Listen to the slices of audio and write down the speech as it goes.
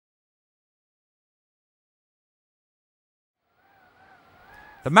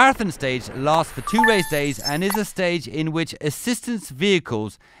The marathon stage lasts for 2 race days and is a stage in which assistance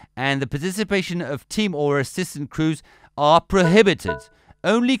vehicles and the participation of team or assistant crews are prohibited.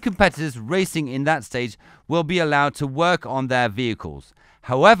 Only competitors racing in that stage will be allowed to work on their vehicles.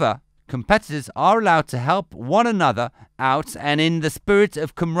 However, competitors are allowed to help one another out and in the spirit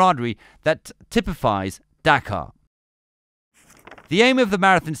of camaraderie that typifies Dakar. The aim of the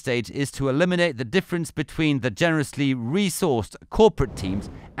marathon stage is to eliminate the difference between the generously resourced corporate teams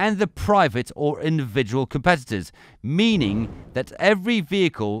and the private or individual competitors, meaning that every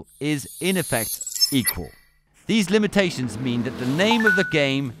vehicle is in effect equal. These limitations mean that the name of the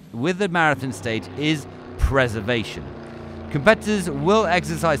game with the marathon stage is preservation. Competitors will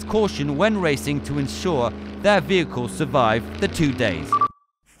exercise caution when racing to ensure their vehicles survive the 2 days.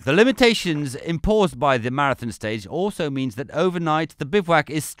 The limitations imposed by the marathon stage also means that overnight the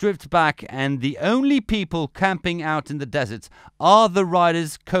bivouac is stripped back and the only people camping out in the deserts are the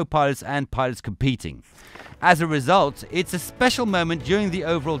riders, co-pilots and pilots competing. As a result, it's a special moment during the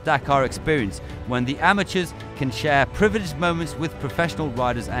overall Dakar experience when the amateurs can share privileged moments with professional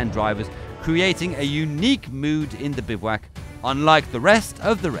riders and drivers, creating a unique mood in the bivouac, unlike the rest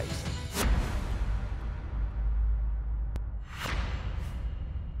of the race.